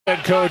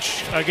Head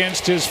coach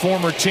against his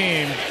former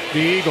team,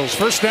 the Eagles.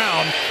 First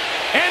down,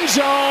 end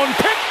zone,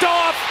 picked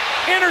off,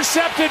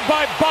 intercepted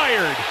by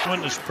Byard. When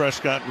this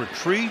Prescott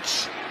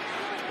retreats,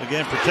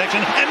 again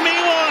protection, and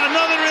meanwhile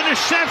another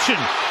interception.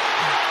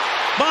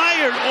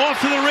 Byard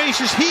off to the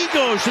races. He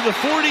goes to the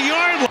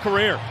 40-yard line.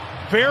 Career.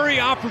 Very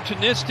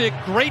opportunistic,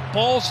 great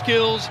ball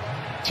skills.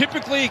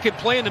 Typically he could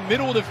play in the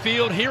middle of the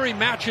field. Here he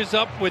matches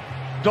up with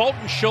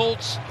Dalton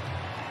Schultz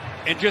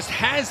and just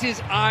has his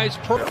eyes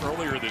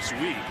earlier this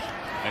week.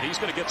 And he's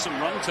going to get some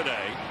run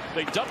today.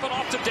 They dump it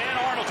off to Dan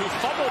Arnold, who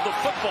fumbled the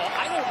football.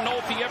 I don't know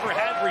if he ever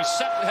had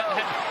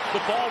the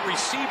ball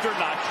received or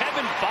not.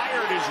 Kevin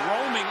Byard is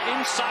roaming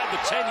inside the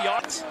 10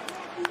 yards.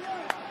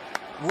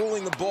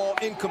 Ruling the ball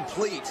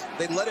incomplete.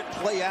 They let it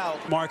play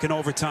out. Mark in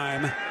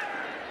overtime.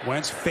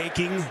 Wentz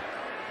faking,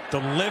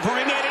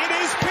 delivering it. It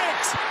is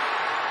picked.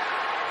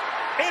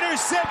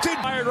 Intercepted.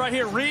 Byard right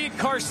here. Reed,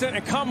 Carson,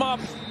 and come up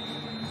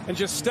and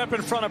just step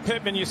in front of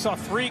Pittman. You saw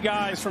three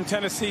guys from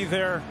Tennessee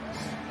there.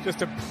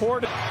 Just a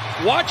port.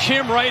 Watch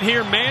him right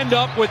here, manned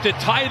up with the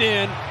tight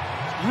end.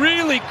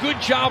 Really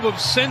good job of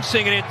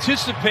sensing and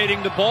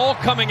anticipating the ball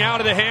coming out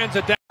of the hands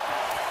of that.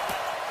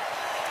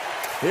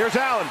 Here's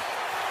Allen.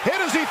 Hit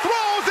as he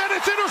throws, and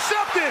it's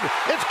intercepted.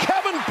 It's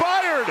Kevin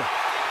Byard.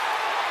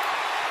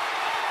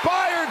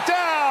 Byard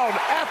down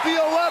at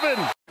the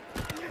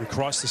 11. We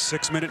cross the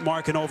 6-minute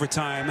mark in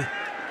overtime.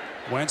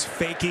 Wentz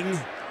faking,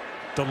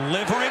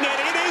 delivering it.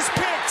 It is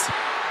picked.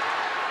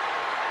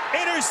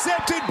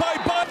 Intercepted by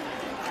Byard.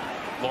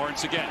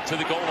 Lawrence again to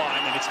the goal line,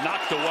 and it's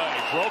knocked away,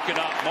 broken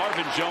up.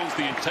 Marvin Jones,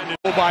 the intended.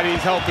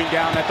 Nobody's helping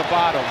down at the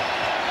bottom.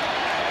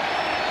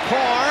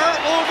 Carr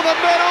over the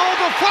middle,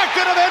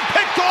 deflected and then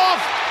picked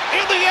off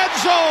in the end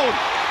zone.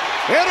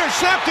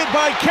 Intercepted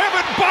by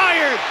Kevin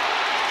Byard.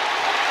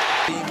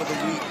 Team of the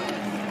week,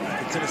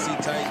 the Tennessee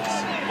Titans.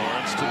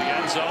 Lawrence to the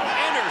end zone,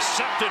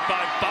 intercepted by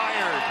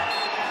Byard.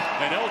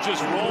 And he'll just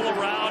roll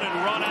around and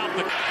run out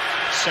the.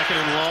 Second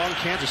and long,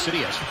 Kansas City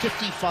has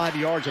 55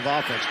 yards of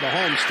offense.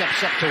 Mahomes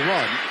steps up to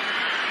run.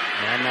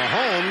 And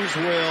Mahomes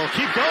will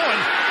keep going.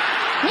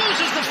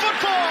 Loses the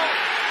football.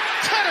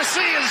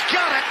 Tennessee has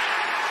got it.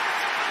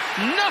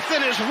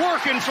 Nothing is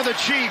working for the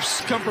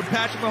Chiefs. Come from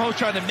Patrick Mahomes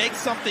trying to make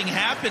something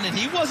happen, and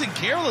he wasn't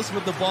careless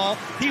with the ball.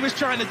 He was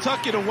trying to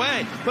tuck it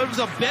away. But it was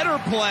a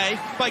better play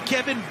by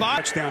Kevin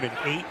Byard. Touchdown in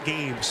 8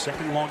 games,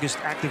 second longest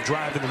active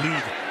drive in the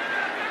league.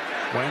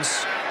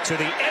 Wentz to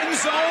the end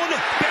zone,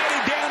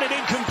 batted down and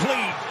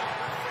incomplete.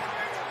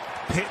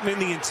 Pittman,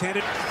 the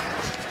intended.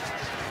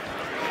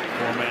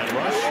 Four-man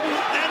rush.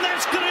 And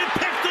that's going to be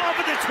picked off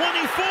at the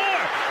 24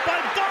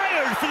 by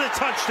Byard for the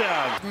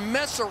touchdown.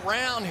 Mess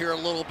around here a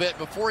little bit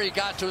before he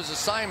got to his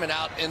assignment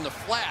out in the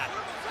flat.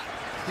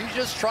 He's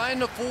just trying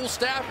to fool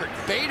Stafford,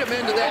 bait him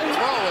into that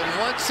throw, and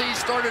once he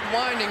started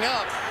winding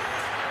up,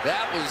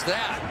 that was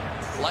that.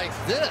 Like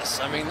this.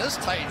 I mean, this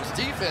Titans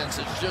defense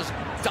is just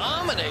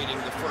dominating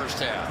the first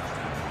half.